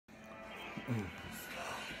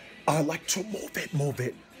I like to move it, move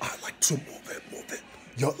it. I like to move it, move it.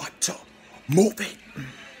 You like to move it.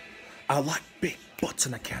 I like big butts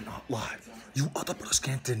and I cannot lie. You other brothers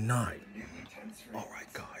can't deny.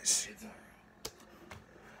 Alright guys.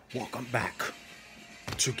 Welcome back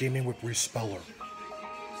to Gaming with Respeller.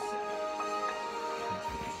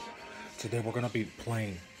 Today we're gonna be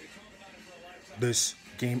playing this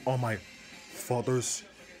game on my father's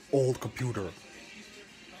old computer.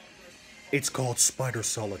 It's called Spider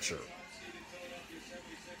Solitaire.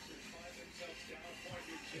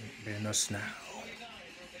 In us now.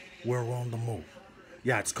 We're on the move.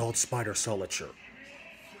 Yeah, it's called Spider Solitaire.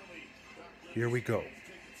 Here we go.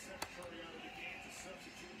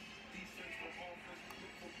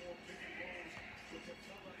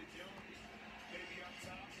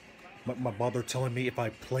 My mother telling me if I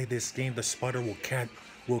play this game, the spider will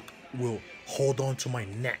hold on to my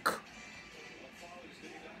neck.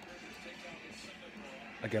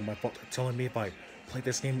 Again, my father telling me if I play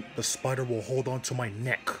this game, the spider will hold on to my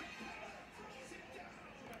neck.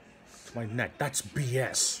 To my neck. That's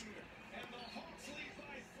BS.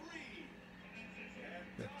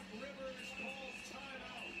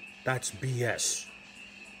 That's BS.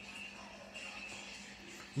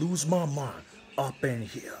 Lose my mind up in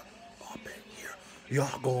here. Up in here.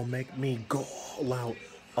 Y'all gonna make me go all out.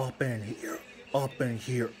 Up in here. Up in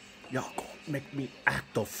here. Y'all gonna make me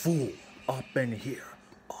act a fool. Up in here.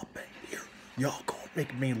 Up in here. Y'all gonna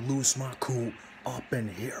make me lose my cool. Up in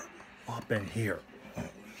here. Up in here.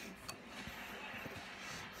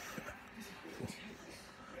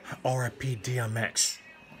 RIP DMX.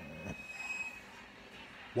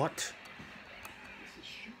 What?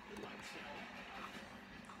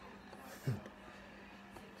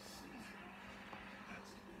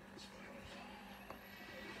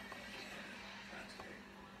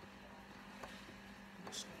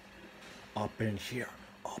 Up in here,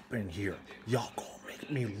 up in here. Y'all gonna make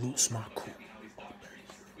me lose my cool. Up in here.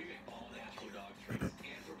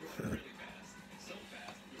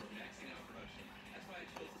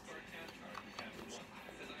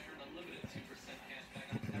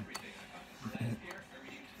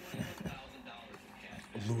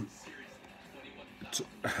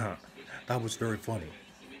 That was very funny.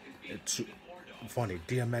 It's funny.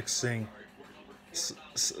 DMX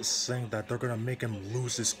saying that they're gonna make him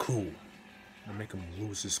lose his cool. Make him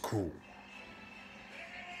lose his cool.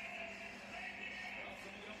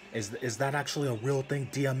 Is that actually a real thing,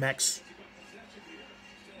 DMX?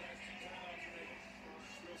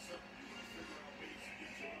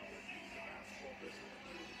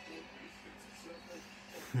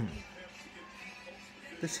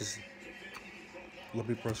 This is. Let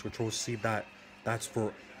me press Control C. That's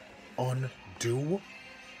for undo.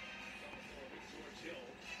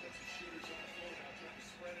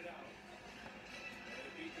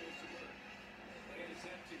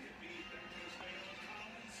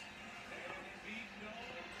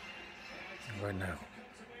 Right now.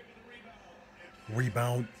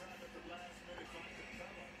 Rebound.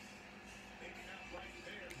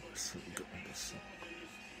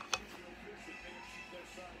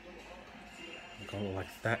 Go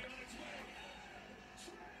like that.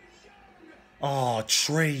 Oh,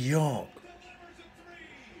 Trey Young.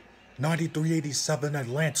 93-87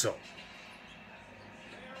 Atlanta.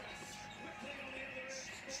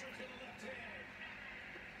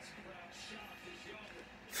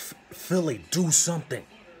 Philly, do something.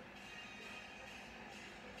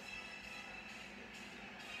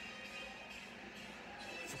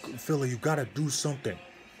 Philly, you gotta do something.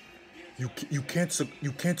 You can't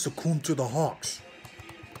succumb to the Hawks.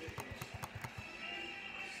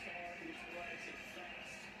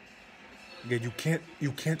 Yeah,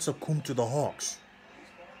 you can't succumb to the Hawks.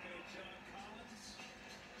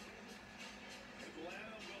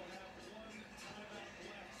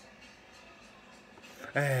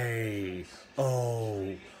 Hey,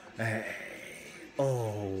 oh, hey,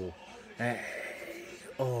 oh, hey,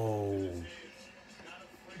 oh.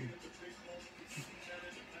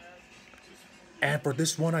 And for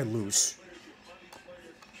this one, I lose.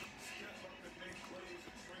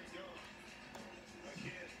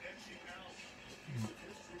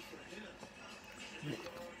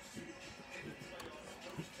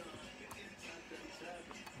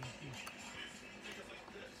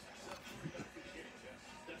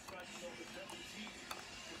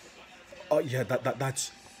 Yeah,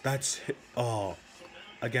 that's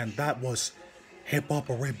again, that was hip hop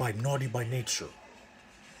array by Naughty by Nature.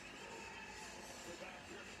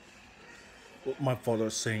 My father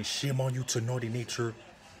is saying shame on you to Naughty Nature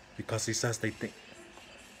because he says they think.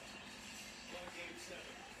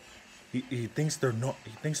 He thinks they're not.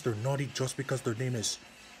 He thinks they're naughty just because their name is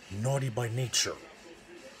naughty by nature.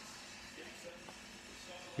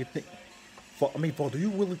 You think? I mean, Paul, do you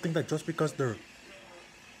really think that just because they're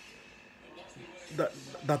that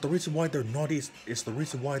that the reason why they're naughty is the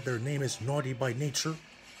reason why their name is naughty by nature?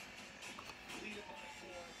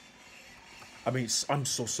 I mean, I'm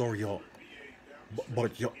so sorry, y'all,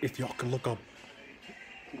 but y'all, if y'all can look up,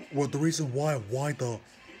 well, the reason why the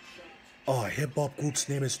hip hop group's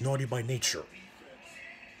name is naughty by nature.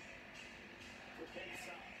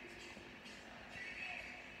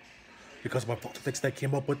 Because my father thinks they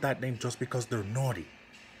came up with that name just because they're naughty.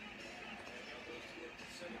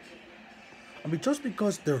 I mean, just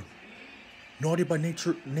because they're naughty by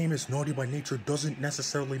nature, name is naughty by nature, doesn't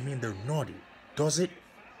necessarily mean they're naughty, does it?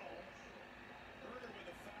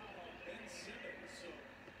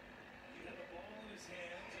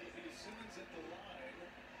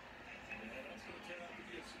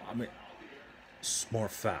 I mean,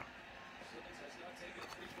 smart foul.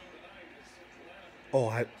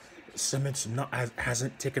 Oh, Simmons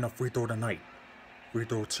hasn't taken a free throw tonight. Free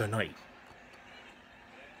throw tonight.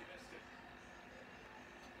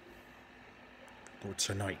 Or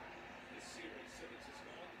tonight.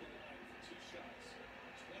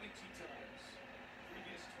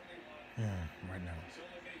 Right now.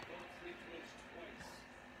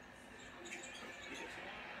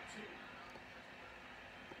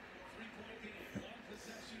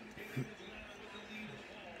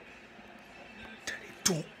 Daddy,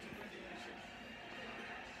 don't,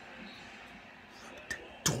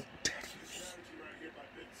 Daddy.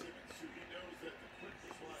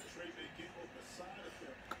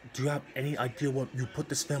 Do you have any idea what you put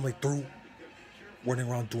this family through? Running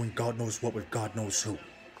around doing God knows what with God knows who.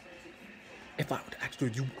 If I would ask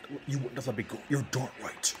you, you wouldn't have let me go. You're darn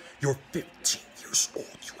right. You're 15 years old.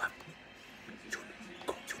 You're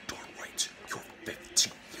darn right. You're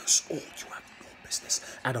 15 years old. You have no business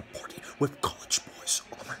at a party with college boys.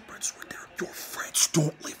 All my friends were there. Your friends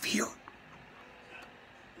don't live here.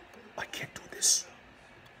 I can't do this.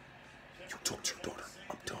 You talk to your daughter.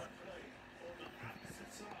 I'm done.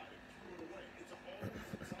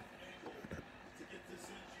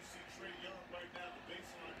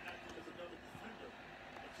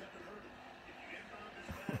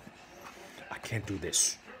 I can't do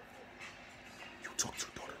this. You talk to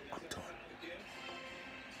your daughter. I'm done.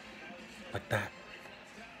 Like that.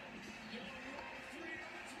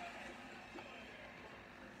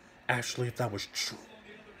 Actually, if that was true,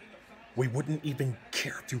 we wouldn't even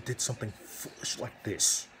care if you did something foolish like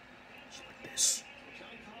this. Like this.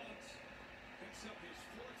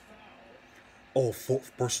 Oh,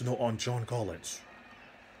 fourth personal on John Collins.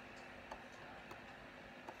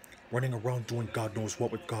 Running around doing God knows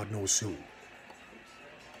what with God knows who.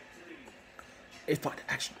 If I'd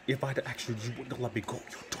actually, you wouldn't have let me go.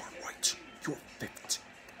 You're darn right. You're 15.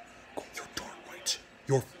 Go, you're darn right.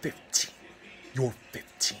 You're 15. You're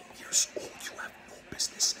 15 years old. You have no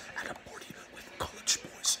business at a party with college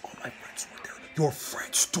boys. All my friends were there. Your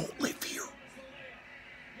friends don't live here.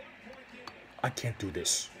 I can't do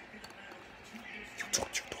this. You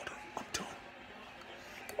talk to your daughter. I'm done.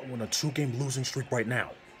 I'm on a 2-game losing streak right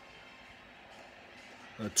now.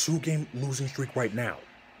 A 2-game losing streak right now.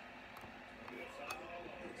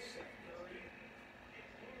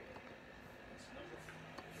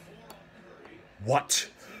 What?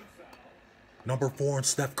 Number 4 on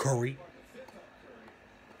Steph Curry.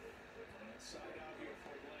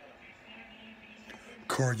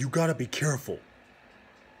 Curry, you gotta be careful.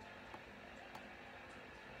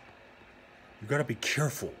 You gotta be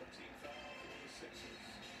careful.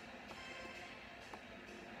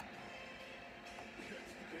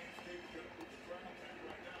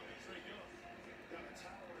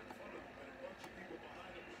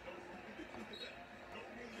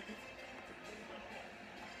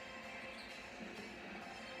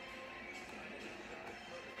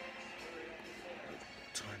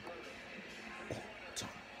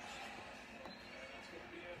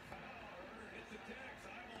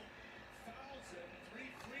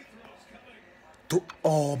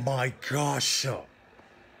 Oh my gosh.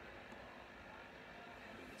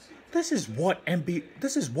 This is what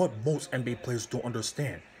most NBA players don't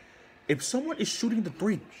understand. If someone is shooting the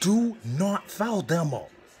 3, do not foul them up.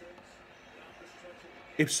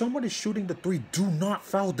 If someone is shooting the 3, do not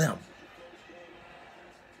foul them.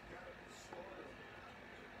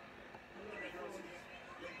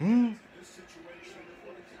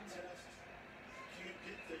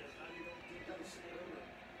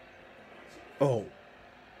 Oh,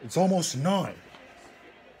 it's almost 9.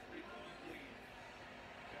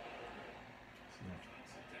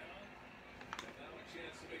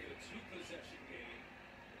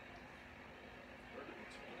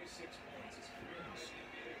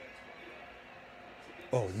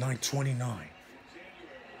 Oh, 929.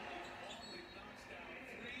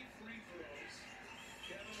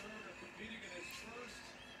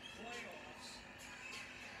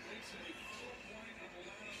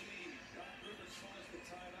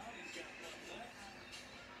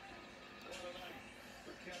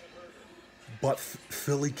 But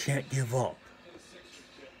Philly can't give up.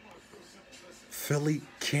 Philly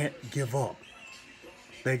can't give up.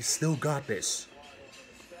 They still got this.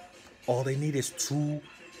 All they need is two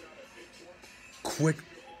quick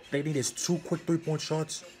 3-point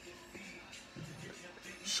shots.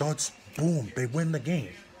 Boom, they win the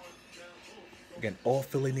game. Again, all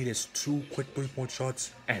Philly need is two quick 3-point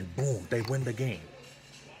shots, and boom, they win the game.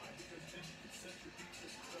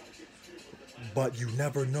 But you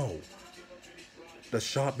never know. The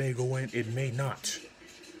shot may go in, it may not.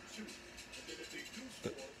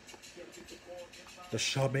 The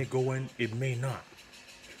shot may go in, it may not.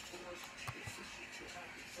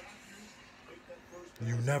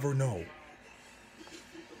 You never know.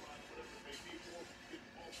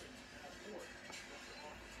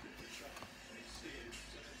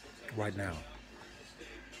 Right now.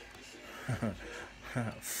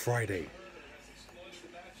 Friday.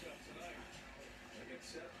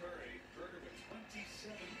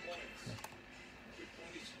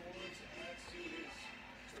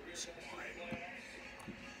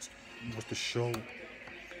 What's the show?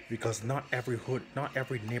 Because not every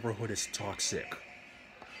neighborhood is toxic.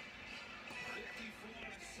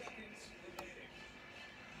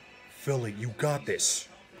 Philly, you got this.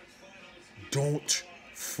 Don't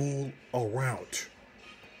fool around.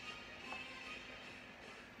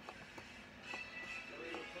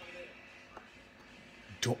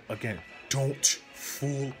 Don't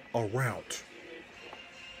fool around.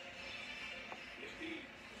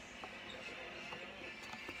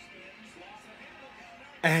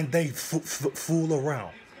 And they fool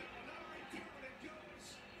around.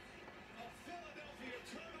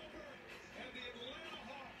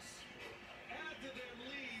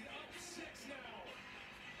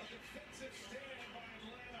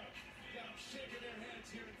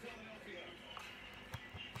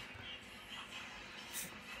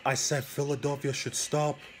 I said Philadelphia should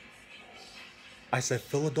stop. I said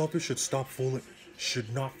Philadelphia should stop fooling,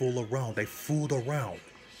 should not fool around. They fooled around.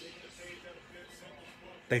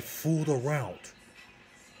 They fooled around.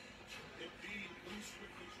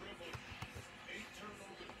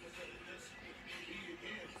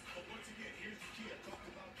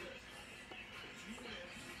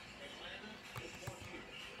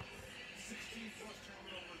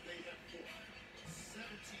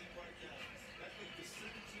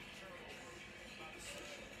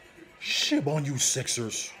 Shib on you,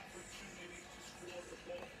 Sixers.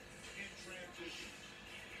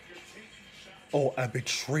 Oh, a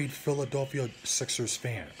betrayed Philadelphia Sixers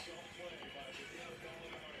fan.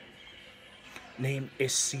 Name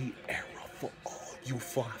is Sierra for all you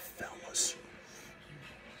five fellas.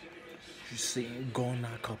 You sing going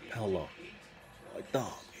a cappella. The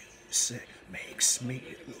music makes me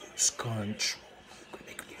lose control.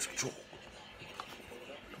 Make me lose control.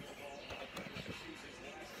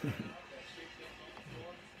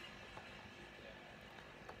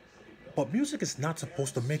 But music is not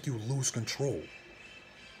supposed to make you lose control.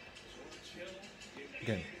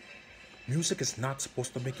 Again, music is not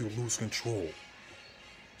supposed to make you lose control.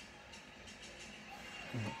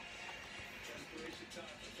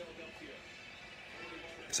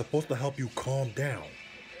 It's supposed to help you calm down.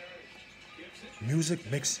 Music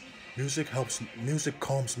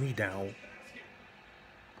calms me down.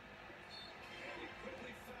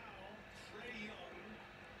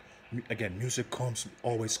 Again, music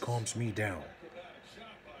always calms me down.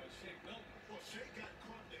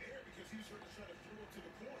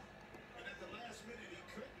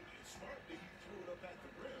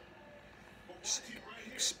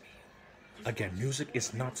 Again, music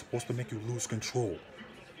is not supposed to make you lose control.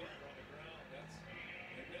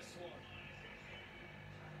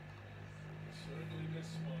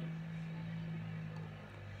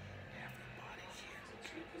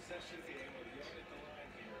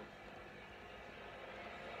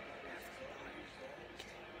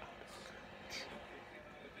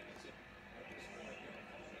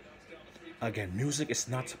 Again, music is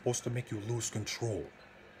not supposed to make you lose control.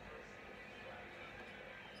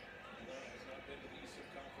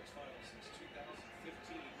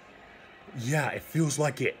 Yeah, it feels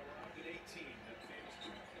like it.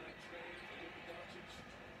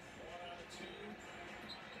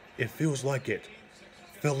 It feels like it.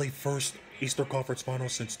 Philly first Eastern Conference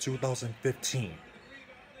Finals since 2015.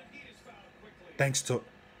 Thanks to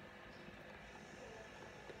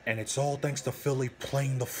And it's all thanks to Philly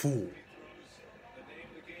playing the fool.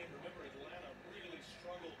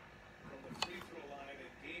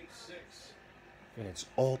 And it's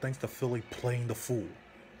all thanks to Philly playing the fool.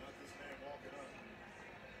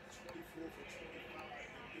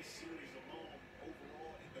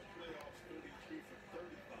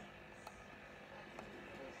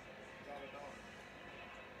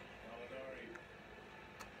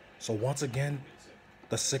 So once again,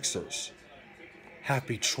 the Sixers have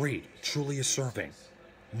betrayed Julius Serving,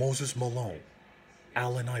 Moses Malone,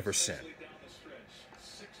 Allen Iverson,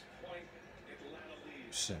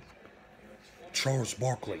 Charles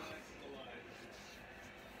Barkley,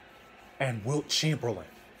 and Wilt Chamberlain.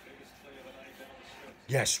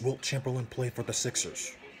 Yes, Wilt Chamberlain played for the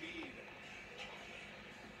Sixers.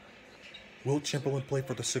 Wilt Chamberlain played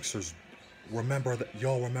for the Sixers. Remember that,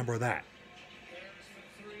 y'all remember that.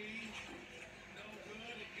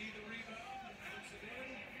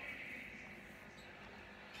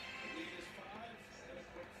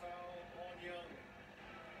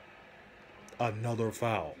 Another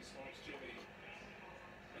foul.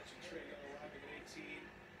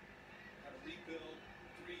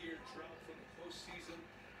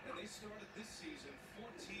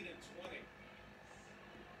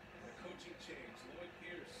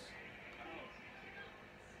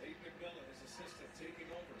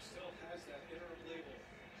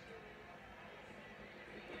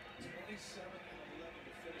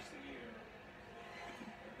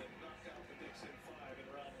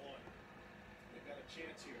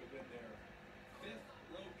 Chance here to win their fifth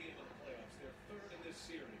road game of the playoffs, their third in this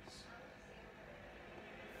series.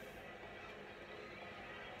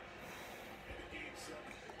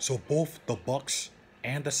 So both the Bucks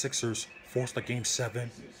and the Sixers forced a game 7,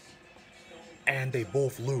 and they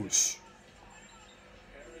both lose.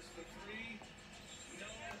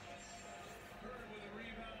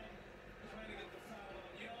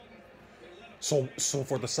 So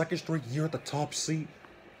for the second straight year, the top seed.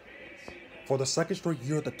 For the second straight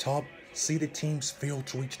year, the top seeded teams failed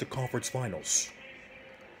to reach the conference finals.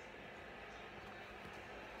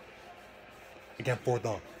 Again, for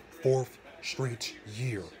the fourth straight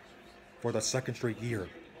year, for the second straight year,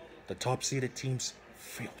 the top seeded teams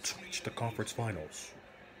failed to reach the conference finals.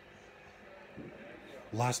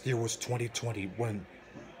 Last year was 2020 when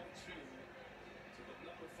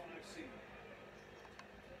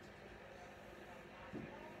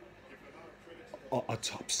a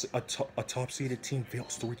top seeded team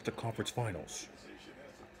fails to reach the conference finals.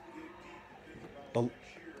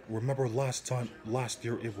 Remember last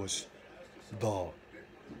year it was the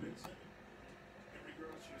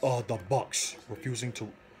Bucks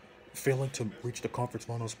failing to reach the conference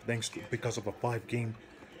finals because of a 5-game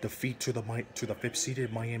defeat to the fifth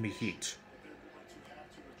seeded Miami Heat.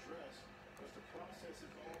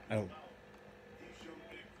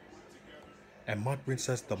 And Mike Green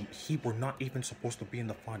says the Heat were not even supposed to be in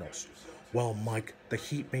the finals. Well, Mike, the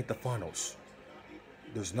Heat made the finals.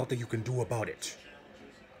 There's nothing you can do about it.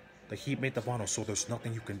 The Heat made the finals, so there's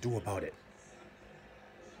nothing you can do about it.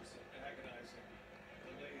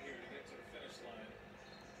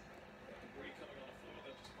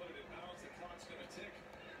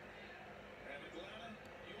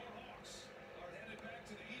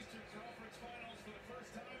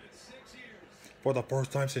 For the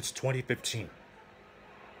first time since 2015.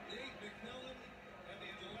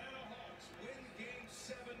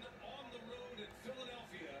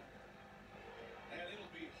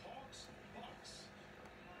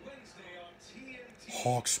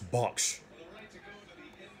 Hawks Bucks.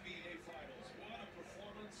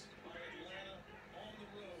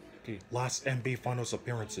 Okay, last NBA Finals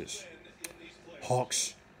appearances.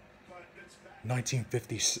 Hawks,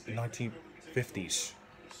 1950s. 1950s.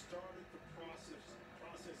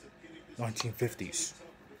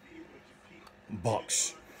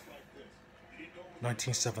 Bucks,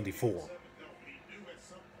 1974.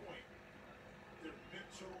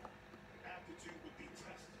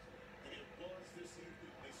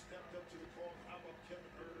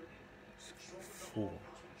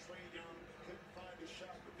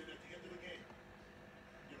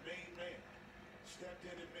 Stepped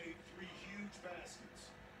in and made 3 huge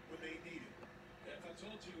baskets when they needed. If I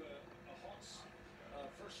told you a Hawks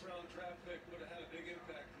first-round draft pick would have had a big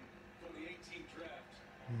impact from the 18 draft,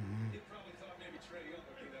 you probably thought maybe Trae Young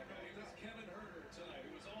would be that guy. It was Kevin Huerter tonight,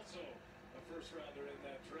 who was also a first-rounder in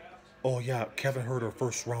that draft. Oh yeah, Kevin Huerter,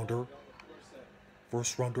 first-rounder.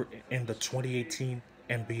 First-rounder in the 2018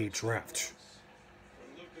 NBA draft.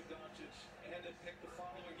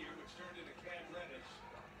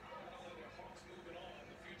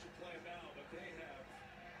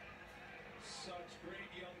 Such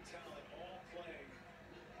great young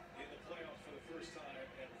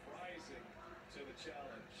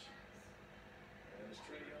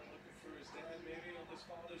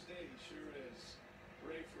Father's Day, he sure is.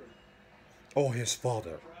 Rayford. Oh, his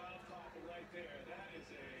father. Proud papa right there. That is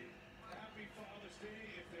a happy Father's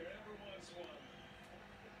Day if there ever was one.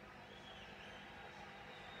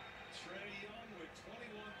 Trae Young with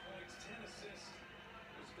 21 points, 10 assists.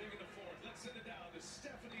 Was big in the fourth. Let's send it down to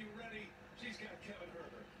Stephanie Reddy. She's got Kevin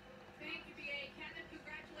Herter. Thank you, BA. Kevin,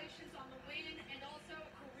 congratulations on the win and also a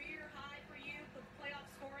career high for you for playoff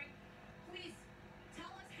scoring. Please tell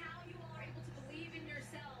us how you all are able to believe in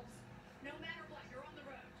yourselves no matter what. You're on the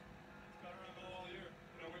road. Got around all year.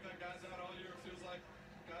 You know, we've had guys out all year. It feels like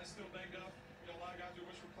guys still banged up. You know, a lot of guys we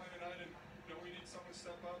wish were playing tonight, and you know, we need someone to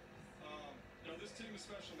step up. You know, this team is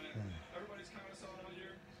special, man. Everybody's kind of saw it all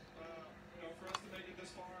year. You know, for us to make it this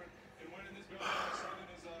far and win in this building all season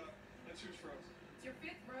is that's huge for us. It's your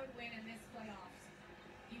 5th road win in this playoffs.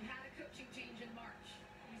 You had a coaching change in March.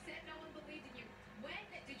 You said no one believed in you. When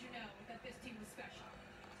did you know that this team was special?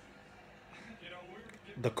 You know, we were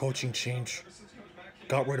getting The coaching change ever since Coach Mack came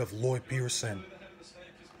got rid of Lloyd Pearson. to the head of the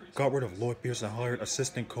snake. He's preached Got rid of Lloyd Pearson, hired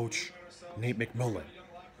assistant coach Nate McMillan. a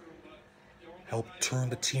young locker room, but you know, Helped turn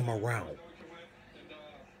the team around. we can win, and you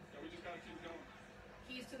know, we just gotta keep going.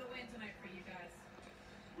 Keys to the win tonight for you guys.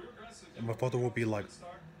 We're aggressive. And my father will be like,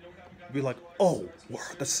 Start. You know, we haven't got oh, where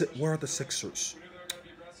are the Sixers? we knew they were gonna be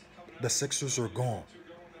aggressive coming out. The Sixers are gone. Two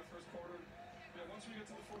go in that first quarter. Yeah, once we get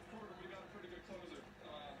to the fourth quarter, we got a pretty good closer.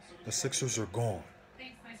 So we The Sixers are gone.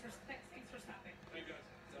 Thanks for stopping. Hey guys,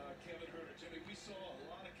 Kevin Herter, Jimmy, we saw a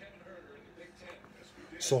lot of Kevin Herter in the Big Ten. Yes,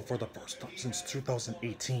 we did. So for the first time since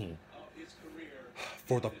 2018, His career.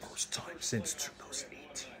 for the first time since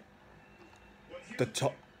 2018, the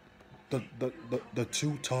top, the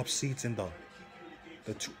two top seeds in the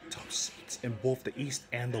two top seeds in both the East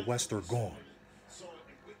and the West are gone. Saw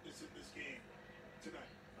and witnessed in this game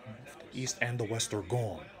tonight. The East and the West are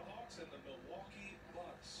gone. Atlanta Hawks and the Milwaukee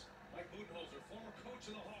Bucks. Mike Budenholzer, former coach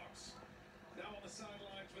of the Hawks, now on the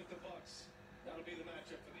sidelines with the Bucks. That'll be the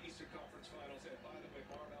matchup for the Eastern Conference Finals. And by the way,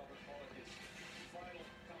 Marv Albert calling his final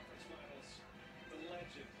conference finals. The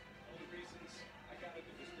legend. One of the reasons I got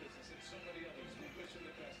into this business and so many others. We wish him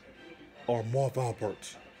the best and we'll be Or Marv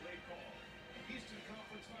Albert. have a great call. Eastern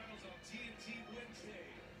Conference Finals on TNT Wednesday.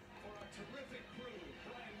 For our terrific crew,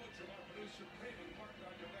 Brian Woodrum, our producer, Craven Martin,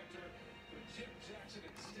 our director, with Jim Jackson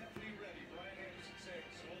and Stephanie Reddy. Brian Anderson saying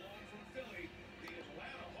so long from Philly. The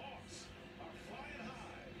Atlanta Hawks are flying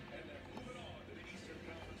high, and they're moving on to the Eastern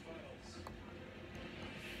Conference Finals.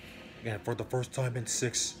 And for the first time in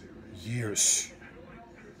 6 years.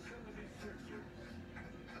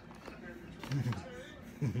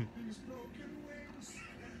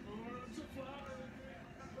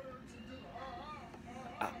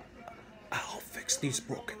 I'll fix these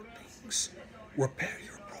broken things. Repair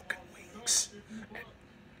your broken wings. And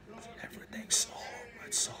everything's alright.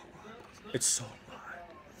 It's alright. It's alright.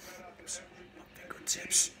 It's my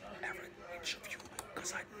fingertips, every inch of you,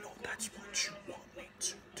 because I know that's what you want me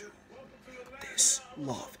to do. This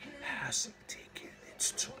love has taken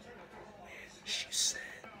its toll. And she said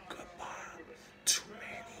goodbye too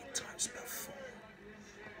many times before.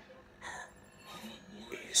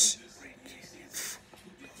 Her is breaking in front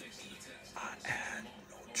of me. I had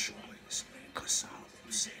no choice, cause I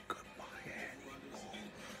won't say goodbye anymore.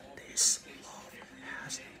 This love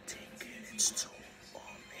has taken its toll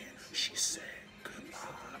on me. She said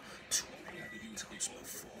goodbye too many times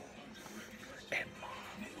before. And my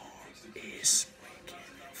heart is breaking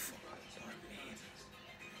in front of me.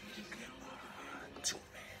 Goodbye too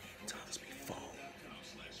many times before.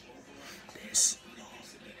 This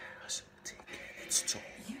love has taken its toll.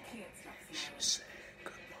 She said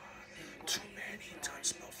goodbye too many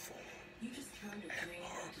times before. And her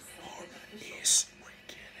heart is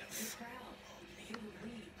breaking in front of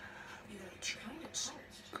me. I have no choice.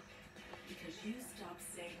 Because you stopped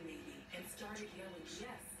saying maybe and started yelling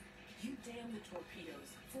yes. You damned the torpedoes,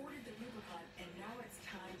 forded the Rubicon, and now it's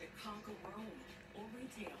time to conquer Rome, or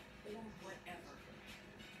retail, or whatever.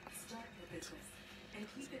 Start the business and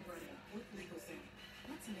keep it running with LegalZoom.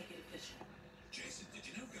 Let's make it official. Jason, did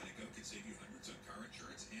you know Geico could save you hundreds on car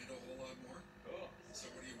insurance and a whole lot more? Oh. So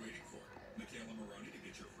what are you waiting for? Michaela Maroney to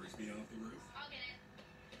get your frisbee off the roof? I'll get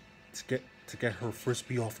it. To get her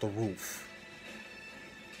frisbee off the roof.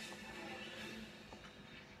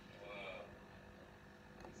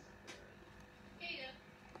 Here you go.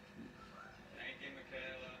 Thank you,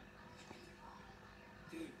 Michaela.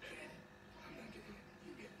 Dude, get it. I'm not giving it.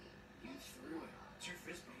 You get it. You threw it. It's your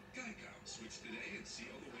frisbee. Geico. Switch today and see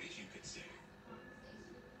all the ways you could save.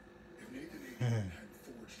 If Nathan Aiden had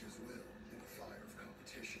forged his will in the fire of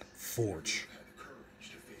competition, Forge. he had the courage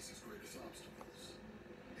to face his greatest obstacles.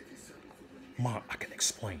 If he settled for winning, Ma, I can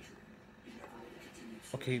explain. he never would have continued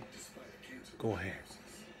Okay, go ahead.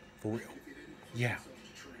 For real. Yeah.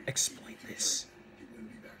 Explain this.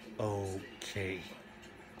 Okay.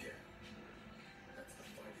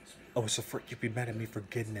 I was afraid you'd be mad at me for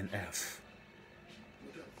getting an F.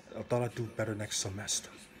 I thought I'd do better next semester.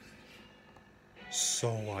 So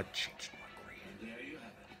I changed my grade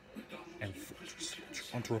and forged your signature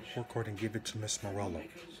onto a report card and gave it to Miss Morello.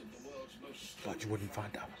 Thought you wouldn't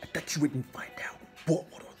find out. I thought you wouldn't find out. What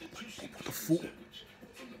the fool?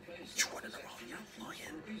 You running around here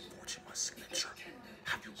lying, forging my signature.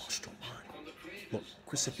 Have you lost your mind? Look,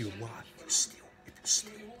 Chris, if you lie, you steal. If you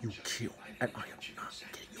steal, you kill. And I am not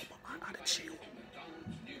getting your behind out of jail.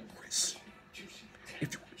 Chris,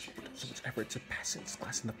 if you put so much effort to pass in this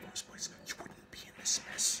class in the first place, you wouldn't be in this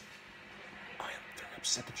mess. I am very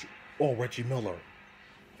upset that you... Oh, Reggie Miller.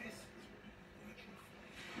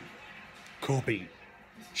 Kobe.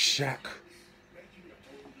 Shaq.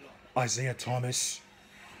 Isaiah Thomas.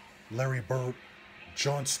 Larry Bird.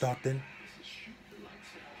 John Stockton.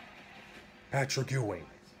 Patrick Ewing.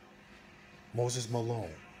 Moses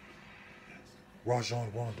Malone.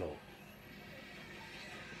 Rajon Rondo.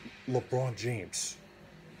 LeBron James.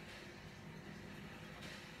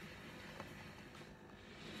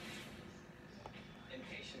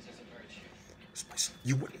 Impatience is a virtue.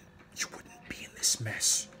 You wouldn't be in this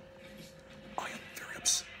mess. I am very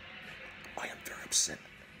upset.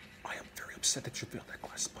 I am very upset that you failed that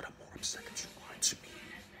class, but I'm more upset that you lied to me.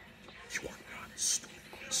 You are not stupid,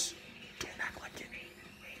 Chris. Don't act like it.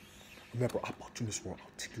 Remember, I brought you in this world.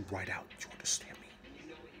 I'll take you right out. You understand me?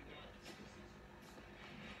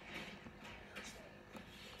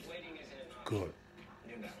 Waiting isn't an option. Good.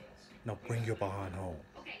 New balance. Now bring your behind home.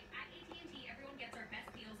 Okay, at AT&T, everyone gets our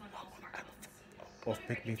best deals on all smartphones. Or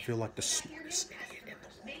make me feel like the smartest idiot in the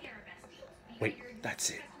world. They get our best deals. Wait, that's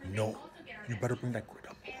it. No. You better bring that grid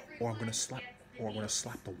up, or I'm gonna slap the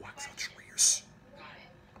wax out your ears. Got it.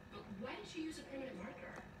 But why did you use a permanent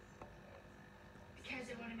marker? Because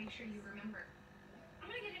I want to make sure you remember. I'm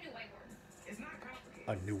going to get a new whiteboard. It's not complicated.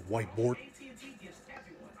 A new whiteboard. AT&T gives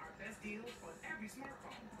everyone our best deals on every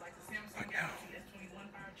smartphone, like the Samsung Right now. Galaxy S21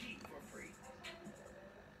 5G for free.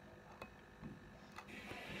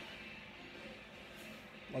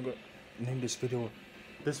 I'm gonna name this video.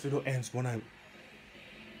 This video ends when I...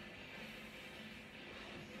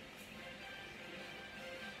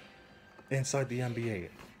 Inside the NBA.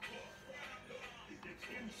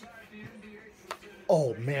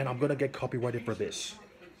 Oh man, I'm gonna get copyrighted for this.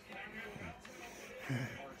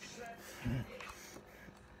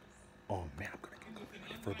 Oh man, I'm gonna get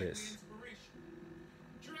copyrighted for this.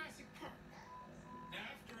 Jurassic Park.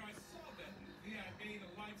 After I saw that movie, I made a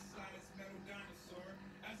life-size metal dinosaur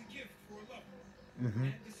as a gift for a lover.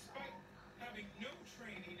 And despite having no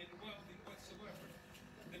training in welding whatsoever,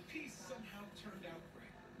 the piece somehow turned out great.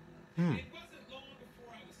 It wasn't long before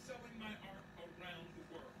I was selling my art around the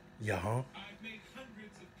world. Yeah, huh? I've made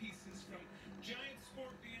hundreds of pieces, from giant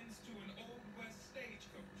scorpions to an Old West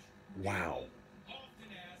stagecoach. Wow. People often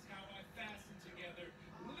ask how I fasten together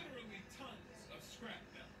literally tons of scrap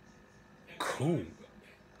metal. And Cool.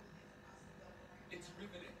 it's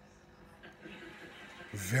riveting.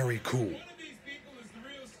 Very cool. One of these people is the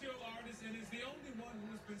real steel artist and is the only one who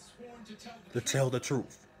has been sworn to tell To the truth. tell the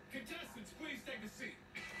truth. Contestants, please take a seat.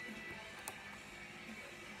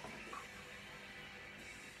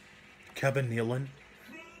 Kevin Nealon.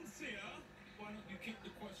 Francia, why don't you kick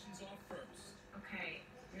the questions off first? Okay,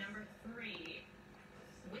 number 3.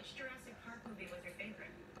 Which Jurassic Park movie was your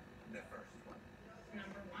favorite? The first one.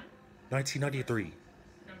 Number 1? 1993.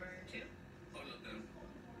 Number 2? All of them.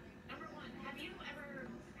 Number 1, have you ever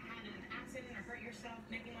had an accident or hurt yourself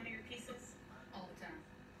making one of your pieces? All the time.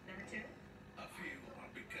 Number 2? A few.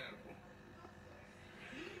 I'll be careful.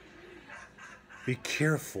 Be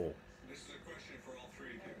careful. This is a question for all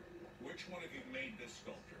three of you. Which one of you made this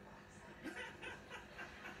sculpture?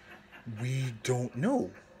 We don't know.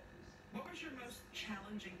 What was your most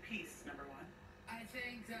challenging piece, number 1? I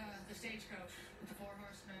think the stagecoach with the 4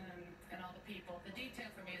 horsemen and all the people. The detail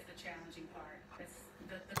for me is the challenging part. It's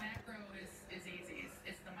the macro is easy.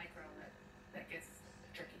 It's the micro that gets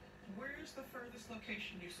tricky. Where's the furthest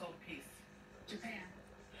location you sold a piece? Japan.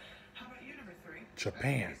 How about you, number 3?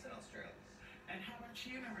 Japan. In Australia. And how about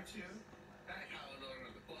you, number 2? All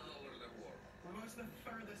over the world. What was the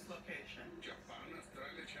furthest location? Japan,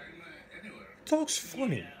 Australia, China, anywhere. Dog's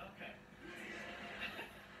funny. Yeah, okay.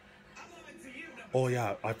 I'm on to you, number Oh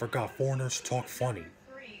yeah, I forgot. Foreigners talk funny.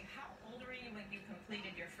 3, how old were you when you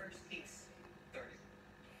completed your first piece? 30.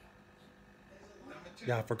 Number 2.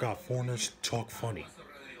 Yeah, I forgot. Foreigners talk funny.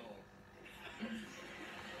 Already old.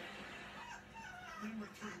 Number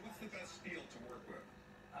 3, what's the best steel to work with?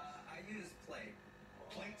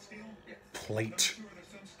 plate Sure, there's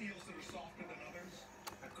some steels that are softer than others.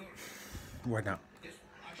 Of course. right now.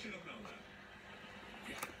 I should have known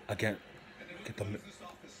that. Again, And then get who the. is the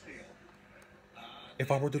softest steel?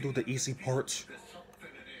 If I were to do the easy parts, The something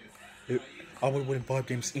it is. I would win 5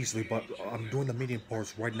 games easily. But I'm doing the medium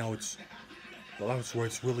parts right now. That's where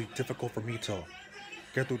it's really difficult for me to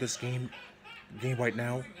get through this game right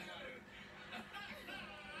now.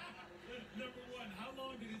 Number one, how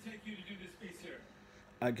long did it take you to do this piece here?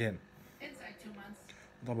 Again, Inside 2 months.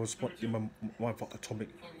 that was what my father told me.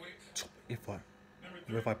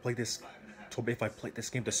 If I play this, told me if I play this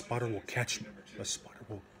game, the spider will catch me. The spider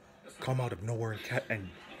will come out of nowhere and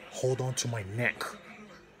hold on to my neck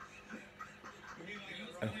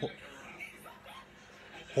and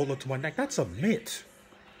hold on to my neck. That's a myth.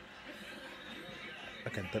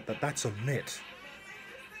 Again, that's a myth.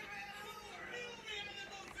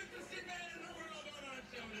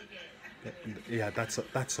 Yeah, that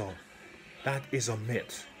is a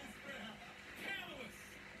myth.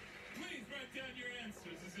 Please write down your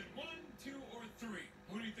answers. Is it 1, 2, or 3?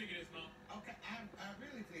 Who do you think it is, Mom? Okay, I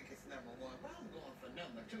really think it's number one, but I'm going for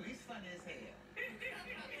number two. He's funny as hell.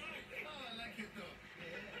 Oh, I like it though.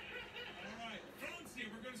 All right, Francia,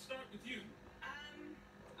 we're going to start with you.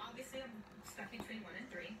 Obviously I'm stuck between 1 and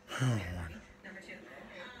 3. Number 2.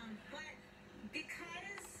 But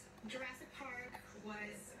because Jurassic Park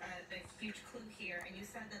was the huge clue here, and you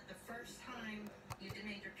said that the first time you did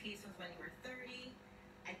made your piece was when you were 30,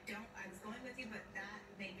 I was going with you, but that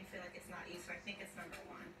made me feel like it's not you, so I think it's number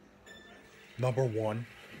 1. Number 1.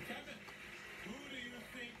 Kevin, who do you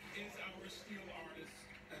think is our steel artist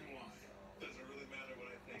and why? Does it really matter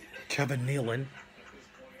what I think Kevin Nealon. at this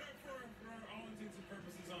point? For all intents and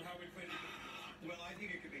purposes on how we play the game. Well, I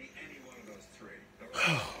think it could be any one of those three. They're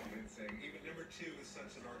all convincing. Even number 2 is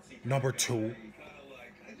such an artsy. Number kind of 2. guy. You kind of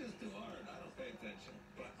like, I just do art. I don't pay attention.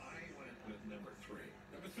 But I went with number 3.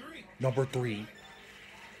 Number 3. Number 3.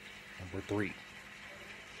 Number 3.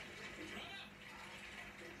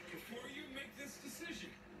 Before you make this decision,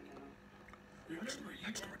 remember you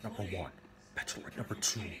Bachelorette are number playing. 1. Bachelorette number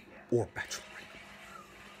 2. Or Bachelorette.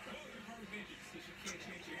 Well, you've already made your decision. Can't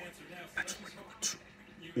change your answer now. So let's Bachelorette just number hope 2.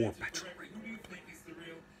 you Or answered Bachelorette. correctly. Who do you think is the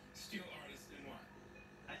real steel artist and why?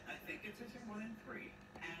 I think it's between 1 and 3,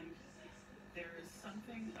 and there is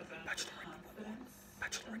something about Bachelorette number 1. confidence.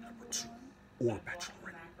 Bachelorette number 2. One, Or that brought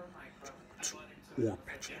Bachelorette macro, micro. I 2. bought into it. Or I was like,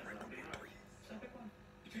 Bachelorette yes, I'll be number art. 3. So I picked one.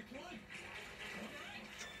 You picked one.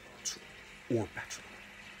 2. Or Bachelorette.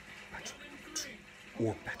 Bachelorette number 2.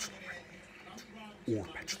 Or Bachelorette. Or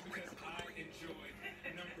Bachelorette number 3. I enjoyed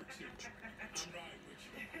number 2. I'm riding with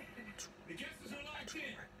you. The guesses are locked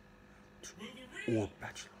in. Will the Or real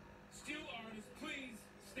Bachelor. steel artist please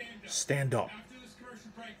stand up? Stand up. After this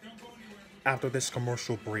commercial break, don't go anywhere. After this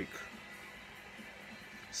commercial break.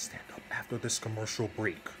 Stand up after this commercial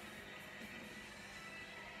break.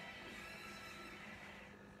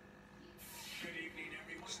 Good evening,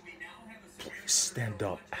 everyone. We now have a Please stand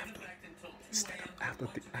up after. Stand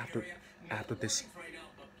up after this.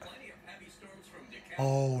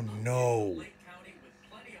 Oh no.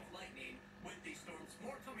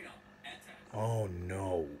 Oh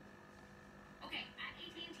no. Okay, at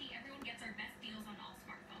AT&T, everyone gets our best deals on all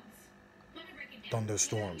smartphones. Let me break it down.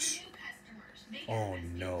 Thunderstorms. You got your new customers. They get Oh, our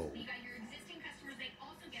best no. deals. You got your existing customers. They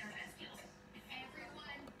also get our best deals.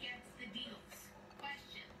 Everyone gets the deals.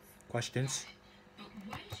 Questions. Questions? But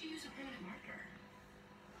why did you use a permanent marker?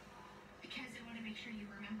 Because I want to make sure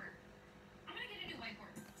you remember. I'm gonna get a new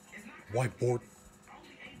whiteboard. It's not Whiteboard.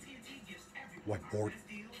 only AT&T gives everyone Whiteboard. our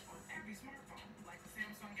best deals on every smartphone, like the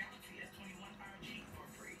Samsung Galaxy S21 5G for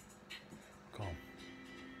free. Come.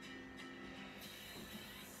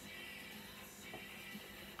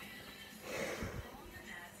 All the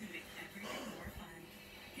dads who make everything more fun.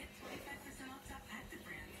 Get 25% off top active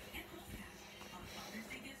brands and Pulse Cash on Father's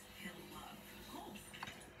Day gifts he'll love. Pulse.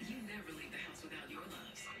 You never leave the house without your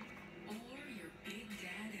loves. Or your big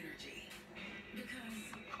dad energy. Because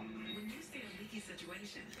when you stay in a leaky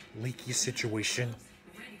situation, Leaky situation.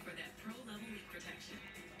 ready for that pro level leak protection.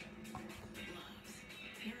 Loves.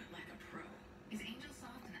 Parent like a pro. Is Angel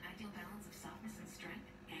Soft an ideal balance of softness and strength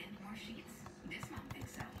and more sheets? This mom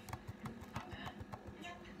thinks so.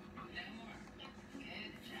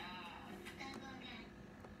 Good job.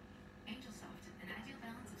 Angel Soft, an ideal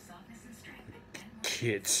balance of softness and strength and more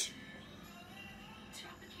Kids.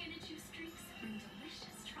 Tropicana juice drinks bring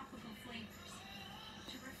delicious tropical flavors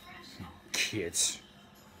to refresh all, Kids.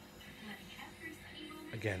 letting every sunny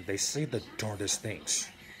moment Again, they say the darndest things.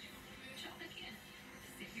 Tropicana.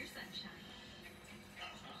 Sip your sunshine.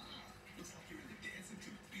 Looks like you're into dancing to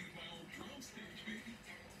the beat of my old drum stage, baby.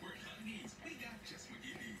 We're Huggies. We got just what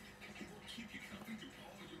you need. Keep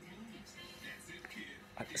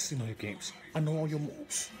seen all your games. I know all your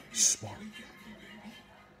moves. Smart.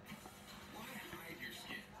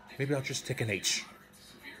 Maybe I'll just take an H.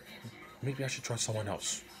 Maybe I should try someone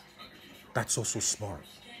else. That's also smart.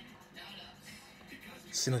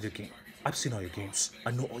 Seen all your game. I've seen all your games.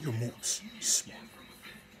 I know all your moves. Smart.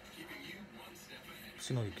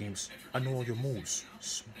 Seen all your games. I know all your moves.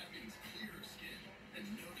 Smart.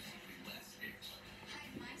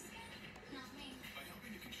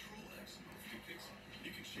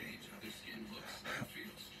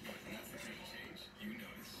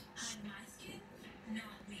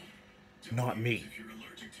 Not me.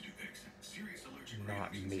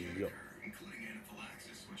 Not me.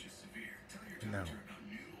 No.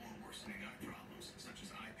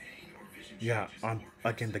 Yeah,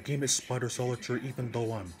 again, the game is Spider Solitaire, even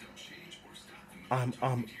though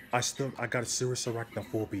I got a serious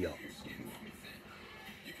arachnophobia.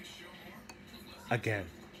 Again,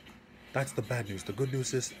 that's the bad news. The good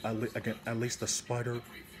news is, again, at least the spider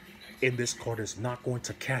in this card is not going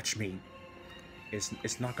to catch me.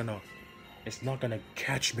 It's not gonna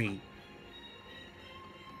catch me.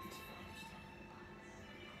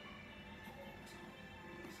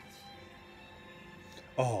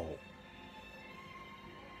 Oh.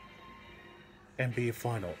 NBA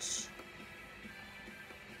Finals.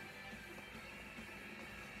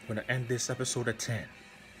 I'm gonna end this episode at 10.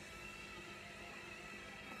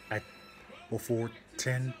 Before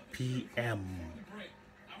 10 p.m.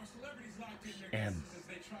 Our celebrities locked in their M. guesses as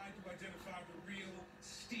they tried to identify the real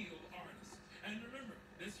steel artist. And remember,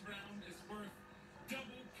 this round is worth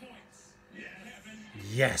double points. Kevin.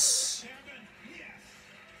 Yes. Kevin. Yes.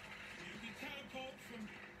 You can catapult from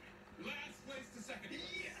last place to second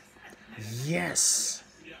place. Yes.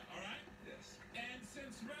 Yeah, all right? Yes. And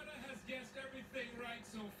since Retta has guessed everything right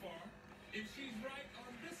so far, if she's right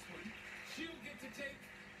on this one, she'll get to take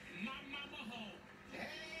my mama home.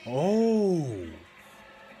 Oh.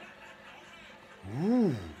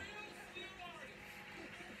 Ooh.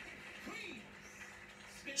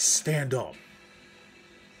 Stand up.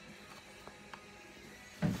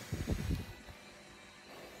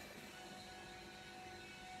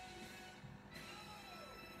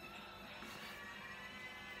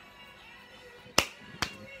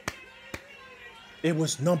 It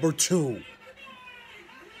was number 2.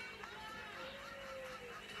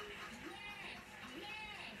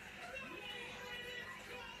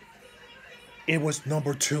 It was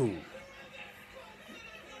number 2.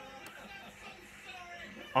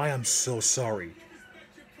 I am so sorry.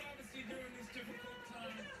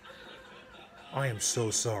 I am so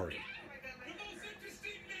sorry. The most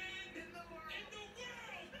interesting man in the world.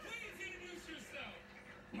 Please introduce yourself.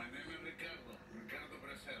 My name is Ricardo. Ricardo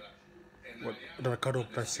Bracera. And What? I am Ricardo the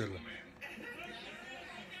Steel Bracera. Man.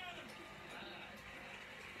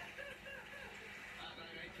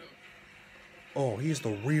 Oh, he's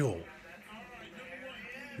the real.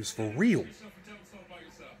 He's for real.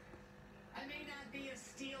 I may not be a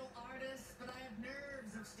steel artist, but I have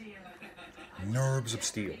nerves of steel. Nerves of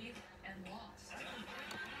steel. And lost.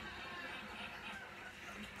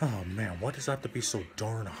 Oh man, why does it have to be so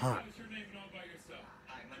darn hot? What's your name and all by yourself?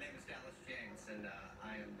 Hi, my name is Dallas James, and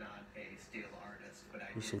I am not a steel artist, but I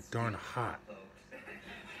It's did so darn steal hot. a boat.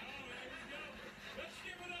 Let's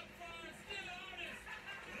give it up for our still artist,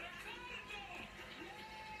 Ricardo.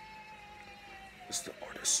 It's the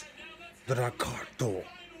artist. The Ricardo. Final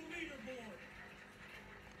leaderboard.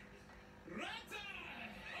 Rata.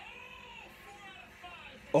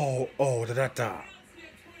 Oh, 4 out of 5. Oh, da da da. Nancy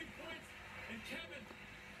at 20 points, and Kevin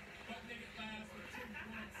buttoning it last with 10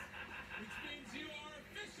 points, which means you are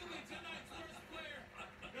officially tonight's worst player.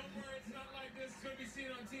 Don't worry, it's not like this. It's going to be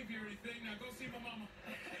seen on TV or anything. Now go see my mama.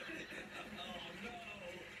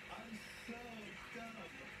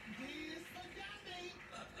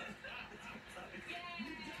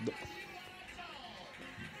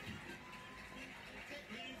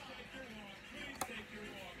 Please take your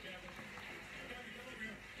walk, Kevin. Kevin, come over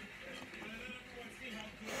here. Let everyone see how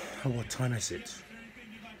good. What time is it? Is there anything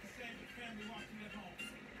you'd like to say to the family watching at home?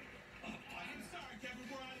 I'm sorry, Kevin,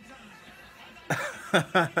 we're out of time.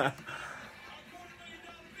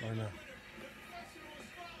 I know. The professional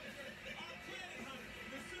astrologer, our planet hunter,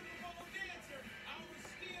 the Super Bowl dancer, our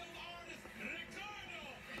steel artist, Ricardo,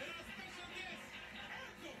 and our special guest,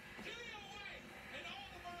 Urkel, Julio White, and all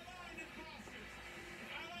of our line imposters.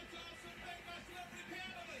 I'd like to also thank our celebrity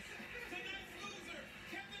panelists, tonight's loser,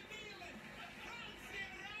 Kevin Nealon, Francia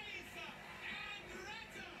Reise, and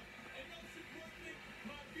Retta. And most importantly,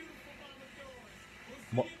 my beautiful mama Doris. We'll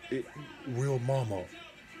see you next time. Real mama. Tell the truth.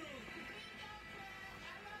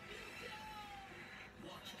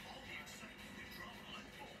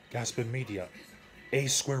 Gaspin Media. A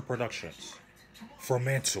Square Productions. For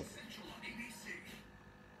Mantle.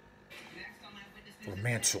 Next on Eyewitness For News,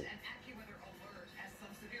 Mantle. an AccuWeather alert as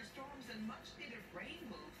some severe storms and much-needed rain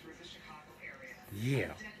move through the Chicago area.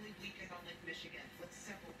 Yeah. A deadly weekend on Lake Michigan with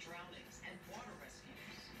several drownings and water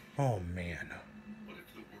rescues. Oh man. What if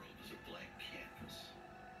the world is a blank canvas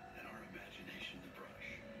and our imagination the brush?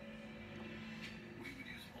 We would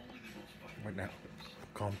use only the most vibrant Right now. colors,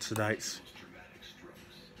 Come tonight. most dramatic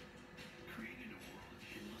strokes, creating a world of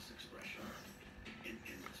endless expression and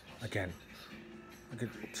endless Again. possibilities.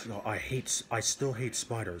 I still hate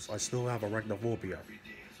spiders. I still have arachnophobia. Every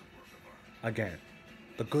day is a work of art. Again.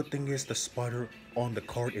 The good thing is the spider on the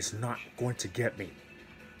card is not going to get me.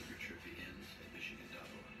 Your trip begins at Michigan.org.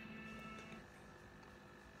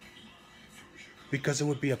 Because it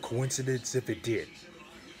would be a coincidence if it did.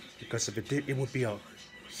 Because if it did, it would be a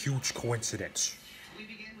huge coincidence. We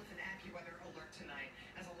begin with an AccuWeather alert tonight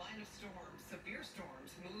as a line of storms, severe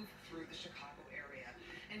storms, move through the Chicago area.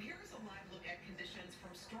 And here is a live look at conditions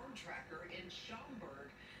from Storm Tracker in Schaumburg.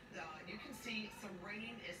 You can see some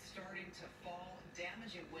rain is starting to fall,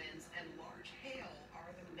 damaging winds, and large hail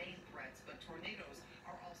are the main threats, but tornadoes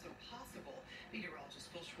are also possible.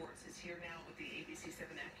 Meteorologist Phil Schwartz is here now with the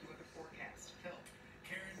ABC7 AccuWeather forecast. Phil.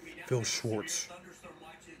 Karen, we now Phil have Schwartz. severe thunderstorm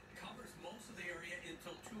watch. It covers most of the area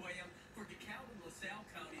until 2 a.m. For DeKalb and LaSalle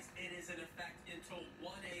counties, it is in effect until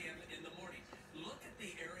 1 a.m. in the morning. Look at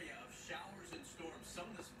the area of showers and storms.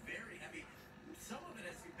 Some of this very heavy. Some of it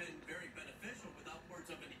has been very beneficial with upwards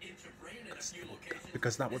of an inch of rain in a few locations.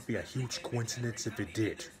 Because that would be a huge coincidence if it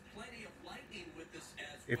did. There's plenty of lightning with this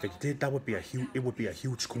as If it well. did, that would be a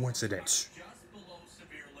huge coincidence. Just below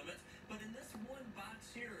severe limits, but in this one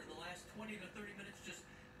box here, in the last 20 to 30 minutes, just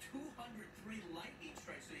 203 lightning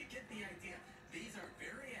strikes. So you get the idea. These are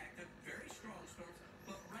very active, very strong storms,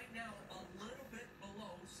 but right now a little bit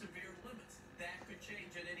below severe limits. That could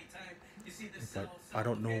change at any time. You see the But south I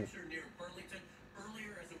don't know. New Hampshire near Burlington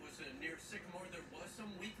earlier, as it was near Sycamore. There was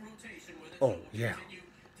some weak rotation with it. Oh, so we'll yeah. continue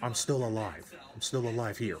to I'm still observe alive. that south I'm still as it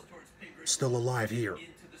alive here. moves towards Pingree Still alive here.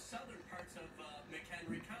 into the southern parts of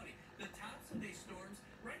McHenry County. The tops of these storms,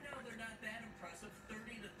 right now they're not that impressive,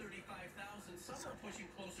 30 to 35,000. Some are pushing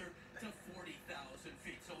closer to 40,000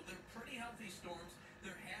 feet. So they're pretty healthy storms.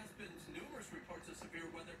 There has been numerous reports of severe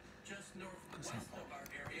weather just northwest of our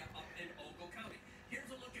area up in Ogle County. Here's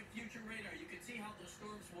a look at future radar. You can see how those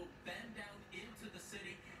storms will bend down into the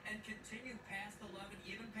city and continue past 11,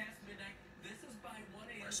 even past midnight. This is by 1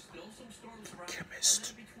 a.m. Still some storms around.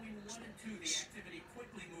 Chemist. And then between 1 and 2, the activity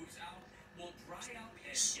quickly moves out. We'll dry out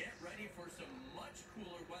and get ready for some much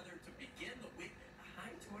cooler weather to begin the week. A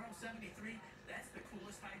high tomorrow, 73. That's the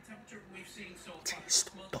coolest high temperature we've seen so far this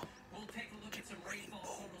month. We'll take a look at some rainfall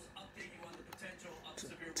photos, update you on the potential of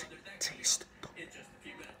severe weather. That coming up in just a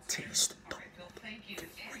few minutes. All right, Phil, thank you.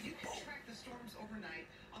 And you can track the storms overnight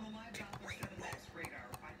on the live Doppler 7 Max radar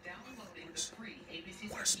by downloading the free ABC7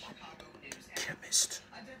 Chicago News app. Chemist.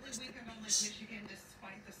 A deadly weekend on Lake Michigan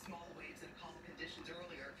despite the small waves and calm conditions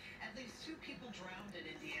earlier. At least 2 people drowned in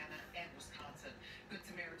Indiana and Wisconsin. Good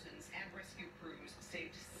Samaritans and rescue crews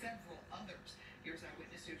saved several others. Here's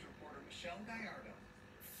Eyewitness News reporter Michelle Gallardo.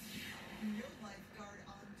 No lifeguard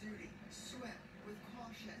on duty. Swim with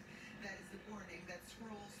caution. That is the warning that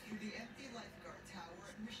scrolls through the empty lifeguard tower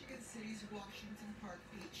at Michigan City's Washington Park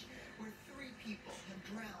Beach, where 3 people have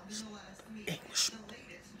drowned in the last week. The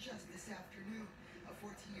latest just this afternoon. A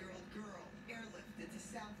 14-year-old girl airlifted to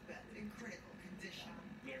South Bend in critical condition.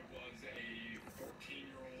 There was a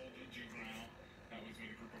 14-year-old juvenile that was with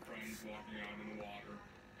a group of friends walking out in the water,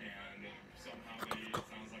 and somehow it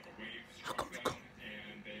sounds like a wave struck them,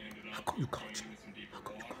 and they ended up going into some deeper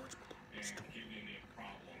water and getting into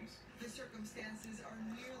problems. The circumstances are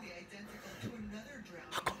nearly identical to another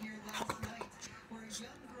drowning here last night, where a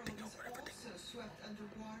young girl was also swept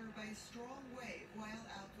underwater by a strong wave while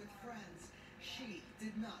out with friends. She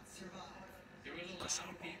did not survive. There was a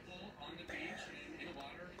lot of people on the beach and in the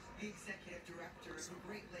water. The executive director of the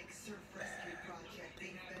Great Lakes Surf Rescue Project,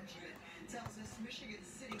 Dave Benjamin, tells us Michigan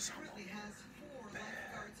City currently has 4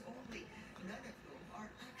 lifeguards only, none of whom are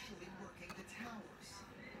actually working the towers.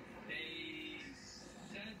 They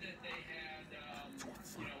said that they had, a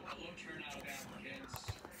low turnout of applicants,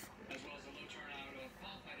 as well as a low turnout of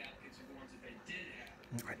qualified applicants of the ones that they did have.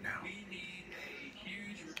 Right now. We need a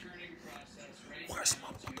huge recruiting process right Where's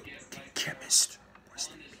now my to get chemist?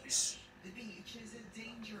 Where's on the this beach. The beach is a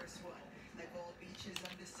dangerous one. Like all beaches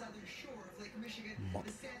on the southern shore of Lake Michigan,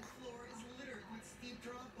 the sand floor is littered with steep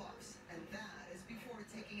drop-offs, and that is before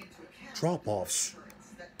taking into account Drop-offs. the currents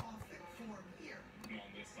that often form here. And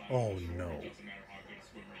on this side Oh, of the shore, no. it doesn't matter how good a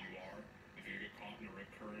swimmer you are, if you get caught in a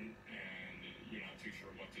rip current and, to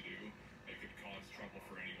sure what to do. It could cause trouble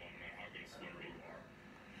for anyone, no matter how good a swimmer you are.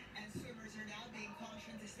 And swimmers are now being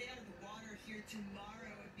cautioned to stay out of the water here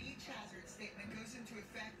tomorrow. A beach hazard statement goes into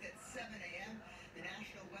effect at 7 a.m. The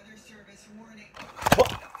National Weather Service warning up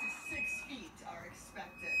to 6 feet are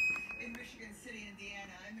expected. In Michigan City,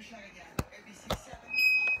 Indiana, I'm Michelle Gallo, ABC 7.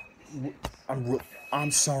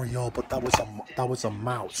 I'm sorry, y'all, but that was a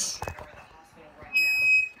mouse.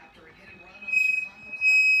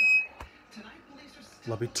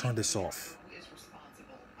 Let me turn this off.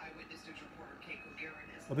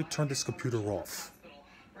 Let me turn this computer off.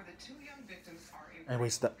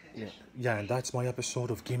 Anyways, and that's my episode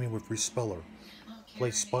of Gaming with Reese Speller.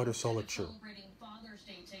 Play Spider Solitaire.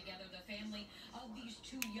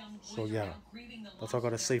 So yeah, that's all I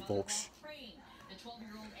gotta say, folks.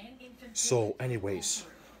 So anyways,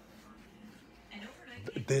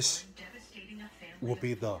 this will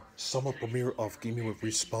be the summer premiere of Gaming with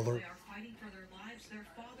Reese Speller,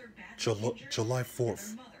 July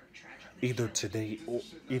 4th. Either today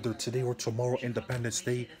or tomorrow, Independence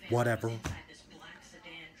Day, whatever.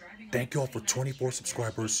 Thank y'all for 24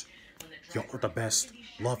 subscribers. Y'all are the best.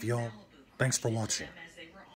 Love y'all. Thanks for watching.